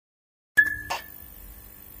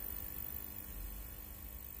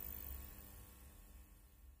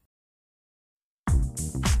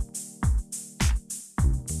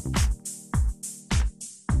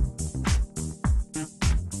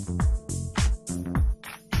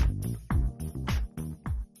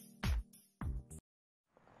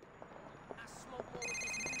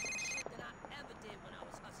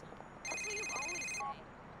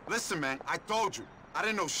Listen, man, I told you. I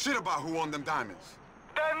didn't know shit about who owned them diamonds.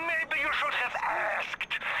 Then maybe you should have asked.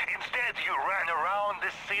 Instead, you ran around the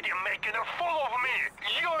city making a fool of me.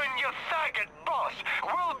 You and your faggot boss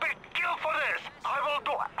will be killed for this. I will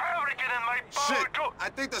do everything in my power Shit, to... I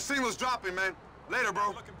think the signal's dropping, man. Later, bro.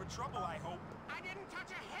 Looking for trouble, I hope. I didn't touch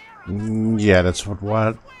a hair. Yeah, that's what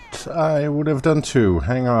I would have done too.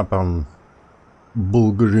 Hang up on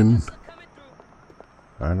Bulgarin.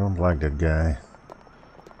 I don't like that guy.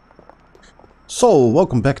 So,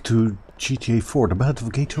 welcome back to GTA 4, the Battle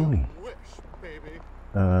of a.k.a. Tony.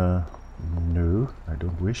 No, I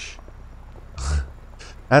don't wish.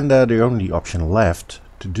 And the only option left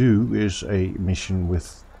to do is a mission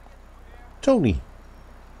with Tony.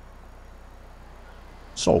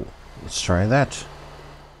 So, let's try that.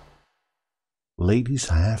 Ladies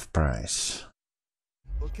half price.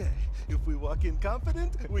 Okay, if we walk in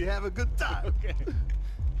confident, we have a good time. Okay.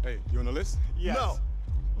 Hey, you on the list? Yes. No.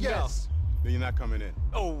 Yes. Then you're not coming in.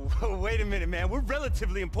 Oh, wait a minute, man. We're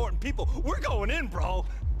relatively important people. We're going in, bro.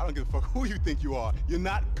 I don't give a fuck who you think you are. You're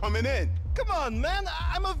not coming in. Come on, man.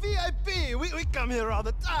 I'm a VIP. We come here all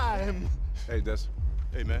the time. Hey, Des.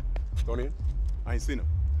 Hey, man. Tony in? I ain't seen him.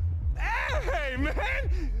 Hey,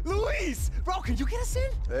 man. Luis. Bro, can you get us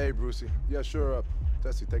in? Hey, Brucey. Yeah, sure.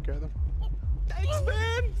 Tessie, take care of them. Thanks,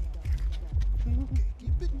 man. Okay,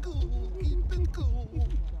 keep it cool. Keep it cool.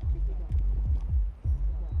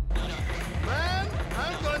 Man,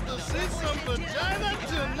 I'm going to see some vagina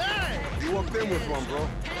tonight. You walked in with one, bro.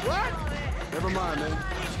 What? Never mind, man.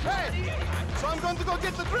 Hey, so I'm going to go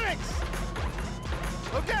get the drinks.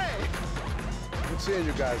 Okay. Good seeing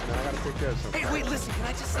you guys, man. I gotta take care of something. Hey, wait, listen. Can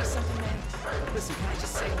I just say something, man? Listen, can I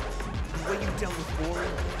just say, the way you dealt with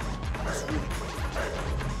Bulgarin was really great.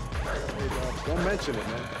 Hey, dog, don't mention it,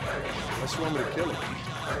 man. Unless you want me to kill him.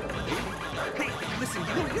 Hey, listen,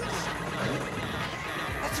 you know what it is?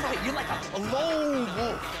 That's right, you're like a lone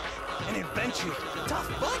wolf. An adventurer, tough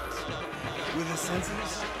but with a sense of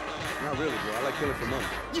this. Not really, bro. I like killing for money.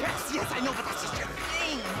 Yes, I know, but that's just your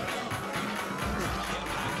thing.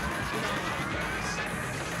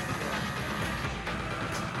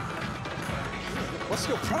 What's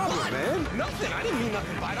your problem, man? Nothing. I didn't mean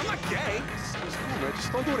nothing by it. I'm not gay. It's cool, man.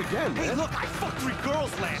 Just don't do it again, man. Hey, look, I fucked 3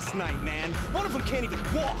 girls last night, man. One of them can't even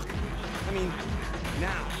walk. I mean,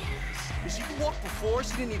 now. If she could walk before,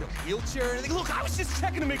 she didn't need a wheelchair or anything. Look, I was just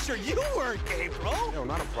checking to make sure you weren't gay, bro. Yo,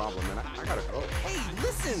 not a problem, man. I gotta go. Hey,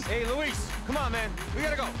 listen. Hey, Luis, come on, man. We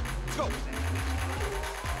gotta go. Let's go.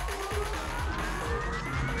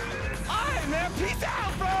 All right, man. Peace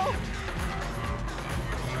out, bro.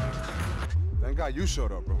 Thank God you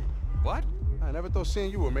showed up, bro. What? I never thought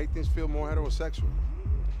seeing you would make things feel more heterosexual.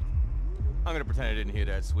 I'm gonna pretend I didn't hear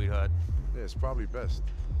that, sweetheart. Yeah, it's probably best.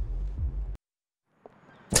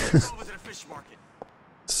 Over to the fish market.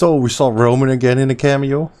 So we saw Roman again in a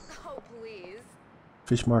cameo. Oh, please.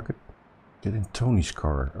 Fish market. Get in Tony's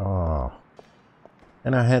car. Oh.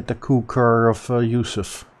 And I had the cool car of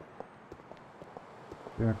Yusuf.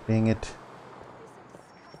 God dang it.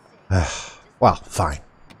 Well, fine.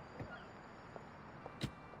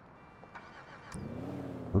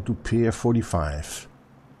 Go to Pier 45.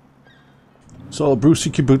 So Brucey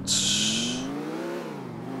Kibbutz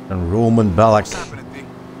and Roman Bellic. What's happening, D?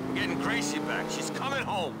 We're getting Gracie back. She's coming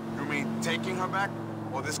home. You mean taking her back?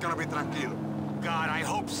 Or this gonna be tranquilo? God, I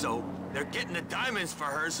hope so. They're getting the diamonds for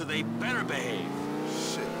her, so they better behave.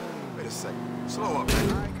 Shit. Wait a second. Slow up,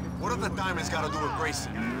 man. What have the diamonds got to do with Gracie?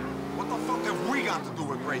 What the fuck have we got to do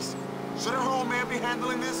with Gracie? Shouldn't her old man be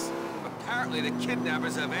handling this? Apparently, the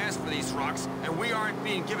kidnappers have asked for these rocks, and we aren't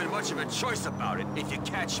being given much of a choice about it, if you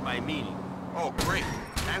catch my meaning. Oh, great.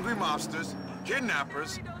 Angry mobsters,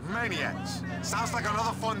 kidnappers, maniacs. Sounds like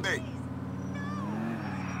another fun day.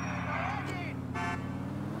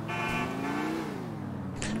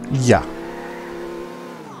 Yeah.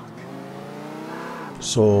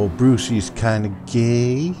 So Brucey's kind of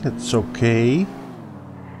gay. That's okay.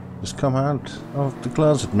 Just come out of the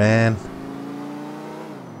closet, man.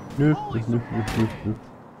 Okay.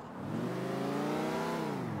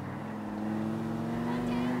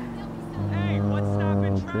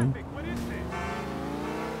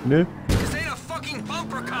 No. This ain't a fucking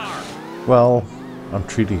bumper car! Well, I'm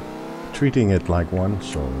treating it like one,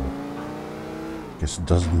 so guess it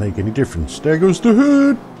doesn't make any difference. There goes the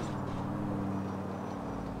hood.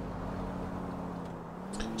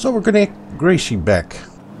 So we're gonna get Gracie back.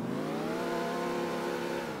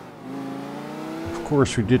 Of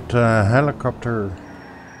course, we did a helicopter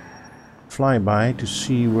flyby to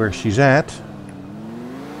see where she's at.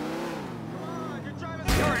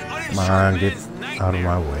 Come on, get out of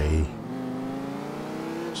my way.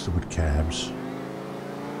 Stupid cabs.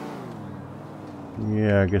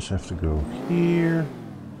 Yeah, I guess I have to go here.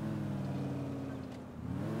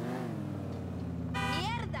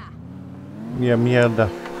 Yeah, mierda.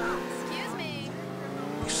 Excuse me.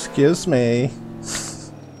 Excuse me.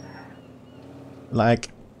 Like,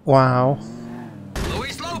 wow.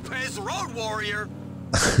 Luis Lopez, road warrior.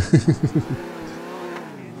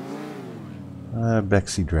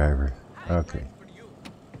 Backseat driver. Okay.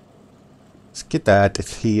 Let's get out of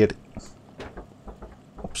here.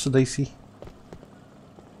 Ops, Daisy.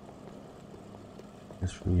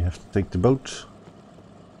 Guess we have to take the boat.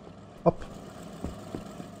 Up.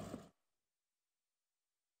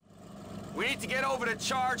 We need to get over to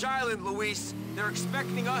Charge Island, Luis. They're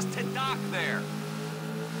expecting us to dock there.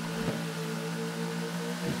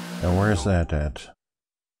 And where's that at?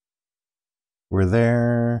 We're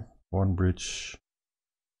there. One bridge.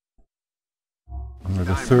 Under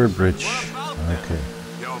the third bridge. Okay.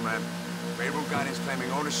 Yo, man. Beirut guy is claiming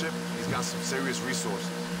ownership. He's got some serious resources.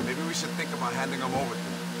 Maybe we should think about handing them over to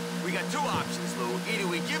him. We got two options, Lou. Either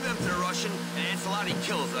we give them to the Russian and Ancelotti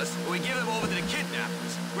kills us, or we give them over to the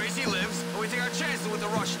kidnappers. Gracie lives, and we take our chances with the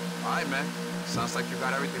Russian. All right, man. Sounds like you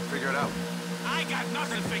got everything figured out. I got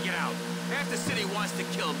nothing figured out. Half the city wants to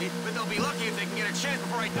kill me, but they'll be lucky if they can get a chance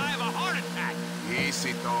before I die of a heart attack.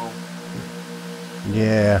 Easy, though.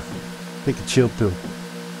 Yeah. Take a chill pill.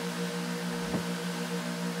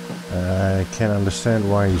 I can't understand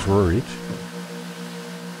why he's worried.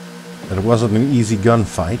 That it wasn't an easy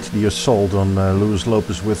gunfight, the assault on Luis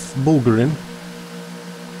Lopez with Bulgarin.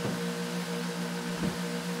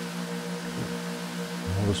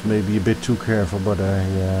 I was maybe a bit too careful, but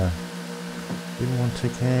I didn't want to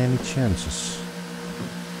take any chances.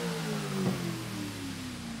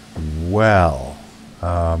 Well,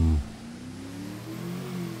 Time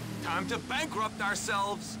to bankrupt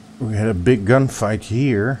ourselves. we had a big gunfight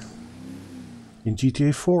here in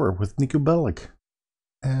GTA 4 with Niko Bellic.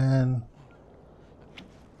 And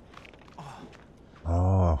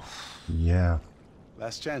oh, yeah.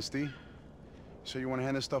 Last chance, D. Sure you want to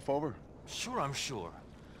hand this stuff over? Sure, I'm sure.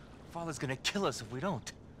 Father's gonna kill us if we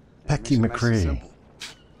don't. Packie, Makes it nice and McReary. simple.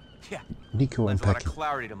 Yeah. Niko and Lends a lot of Packie.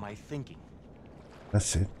 clarity to my thinking.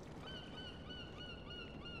 That's it.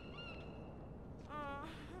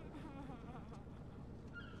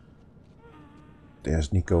 There's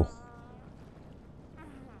Niko.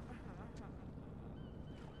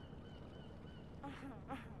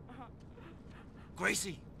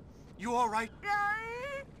 Gracie, you all right?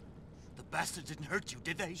 The bastard didn't hurt you,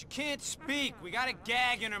 did they? She can't speak. We got a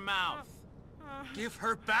gag in her mouth. Give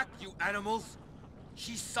her back, you animals.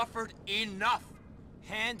 She suffered enough.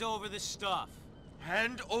 Hand over the stuff.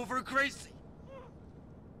 Hand over Gracie.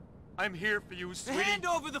 I'm here for you, sweetie. Hand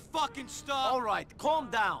over the fucking stuff. All right,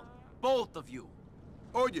 calm down. Both of you.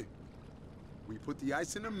 Oye, we put the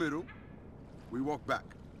ice in the middle, we walk back.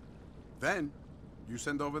 Then, you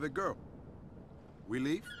send over the girl. We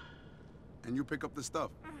leave, and you pick up the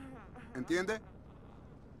stuff. Entiende?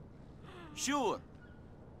 Sure.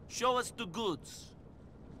 Show us the goods.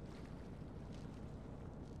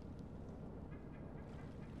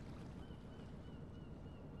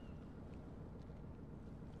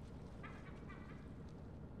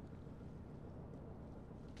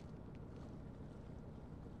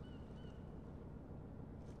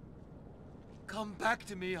 Come back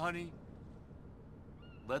to me, honey.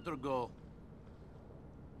 Let her go.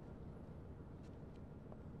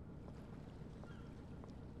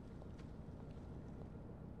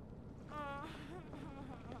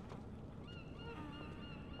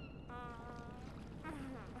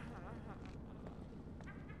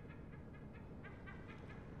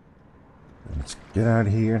 Let's get out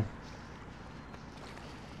of here.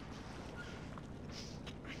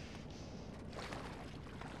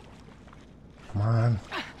 Come on.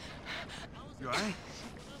 You alright?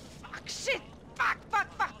 Fuck, shit. Fuck.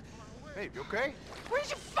 Hey, you okay? Where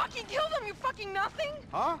did you fucking kill them, you fucking nothing?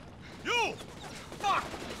 Huh? You! Fuck!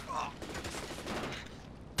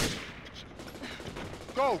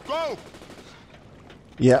 Go!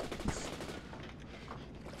 Yeah.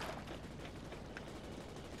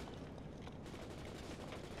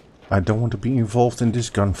 I don't want to be involved in this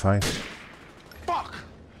gunfight. Fuck!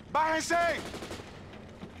 Bájense!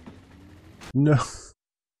 No.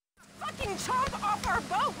 Fucking chomp off our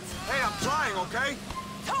boat! Hey, I'm trying, okay?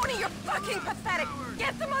 Tony, you're fucking pathetic!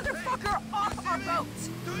 Get the motherfucker off our boat!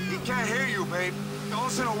 He can't hear you, babe.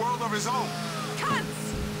 He's in a world of his own.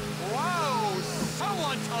 Cunts! Whoa!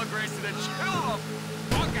 Someone tell Gracie to chill the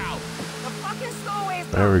fuck out! The fucking stowaway's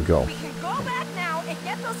gone. There we go. We can go back now and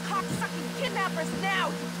get those cocksucking kidnappers now,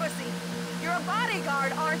 you pussy! You're a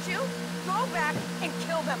bodyguard, aren't you? Go back and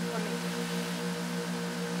kill them for me.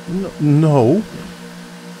 No.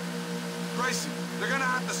 Gracie, they're gonna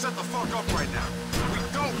have to set the fuck up right now. We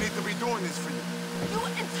don't need to be doing this for you. You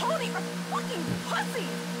and Tony are fucking pussies!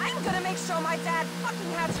 I'm gonna make sure my dad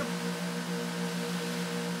fucking has your...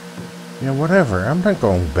 Yeah, whatever. I'm not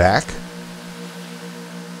going back.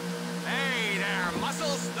 Hey there,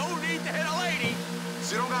 muscles. No need to hit a lady.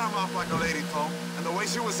 She don't got a mouth like a lady, Tom. And the way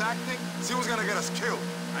she was acting, she was gonna get us killed.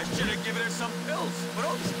 I should have given her some pills, but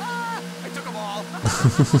oops, I took them all.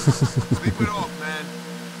 Sleep it off, man.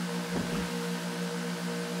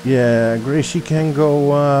 Yeah, Gracie can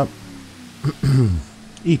go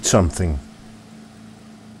eat something.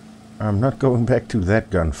 I'm not going back to that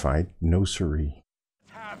gunfight. No siree.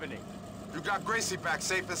 What's happening? You got Gracie back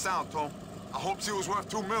safe and sound, Tom. I hope she was worth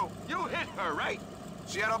 $2 million. You hit her, right?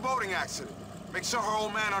 She had a boating accident. Make sure her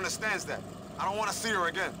old man understands that. I don't want to see her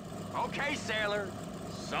again. Okay, sailor.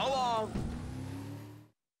 So long.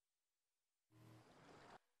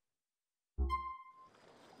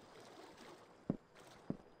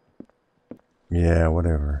 Yeah,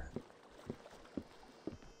 whatever.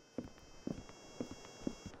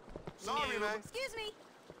 Sorry, man. Excuse me.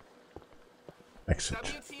 Exit.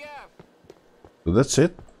 WTF? So that's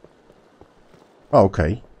it? Oh,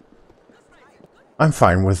 okay. I'm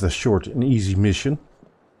fine with a short and easy mission.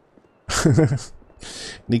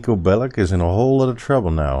 Niko Bellic is in a whole lot of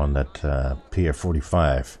trouble now on that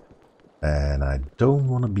PF-45. And I don't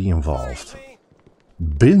want to be involved.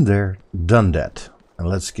 Been there, done that. And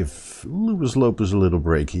let's give Lopez a little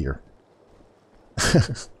break here.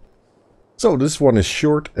 So this one is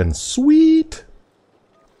short and sweet.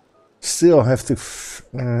 Still have to...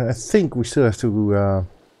 I think we still have to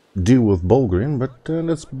deal with Bulgarin, but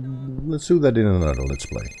let's do that in another Let's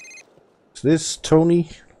Play. Is this Tony?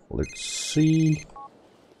 Let's see.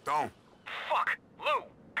 Don't. Fuck! Lou,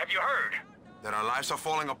 have you heard? That our lives are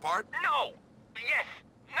falling apart? No! Yes!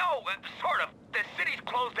 No! Sort of. The city's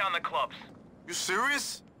closed down the clubs. You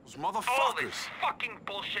serious? Those All this motherfuckers. fucking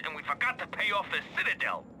bullshit, and we forgot to pay off the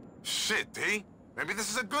Citadel. Shit, D. Maybe this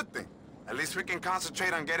is a good thing. At least we can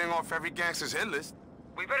concentrate on getting off every gangster's hit list.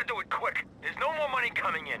 We better do it quick. There's no more money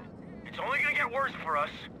coming in. It's only gonna get worse for us.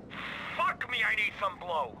 Fuck me, I need some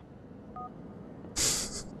blow.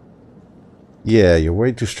 Yeah, you're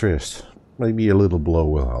way too stressed. Maybe a little blow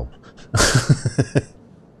will help.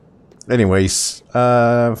 Anyways,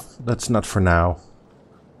 that's not for now.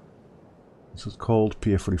 Is it called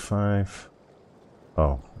PF-45?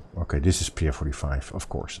 Oh, okay, this is PF-45. Of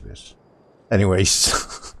course it is.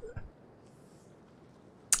 Anyways.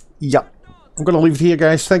 Yeah, I'm gonna leave it here,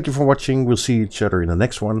 guys. Thank you for watching. We'll see each other in the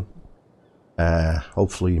next one.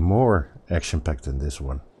 Hopefully more action-packed than this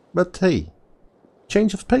one. But hey,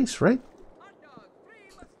 change of pace, right?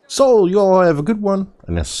 So, you all have a good one,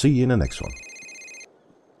 and I'll see you in the next one.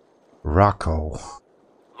 Rocco.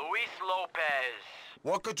 Luis Lopez.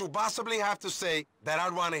 What could you possibly have to say that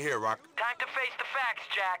I'd want to hear, Rock? Time to face the facts,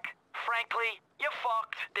 Jack. Frankly, you're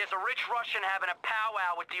fucked. There's a rich Russian having a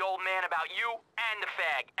powwow with the old man about you and the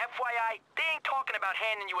fag. FYI, they ain't talking about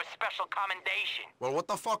handing you a special commendation. Well,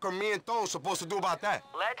 what the fuck are me and Tone supposed to do about that?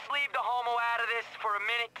 Let's leave the homo out of this for a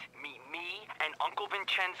minute. Meet me and Uncle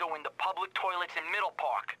Vincenzo in the public toilets in Middle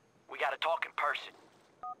Park. We gotta talk in person.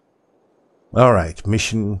 Alright,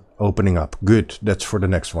 mission opening up. Good, that's for the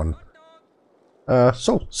next one.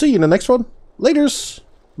 So, see you in the next one. Laters!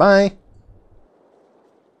 Bye!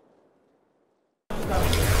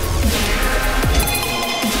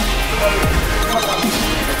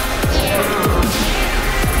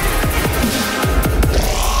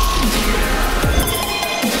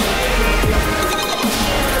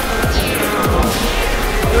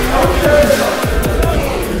 Okay.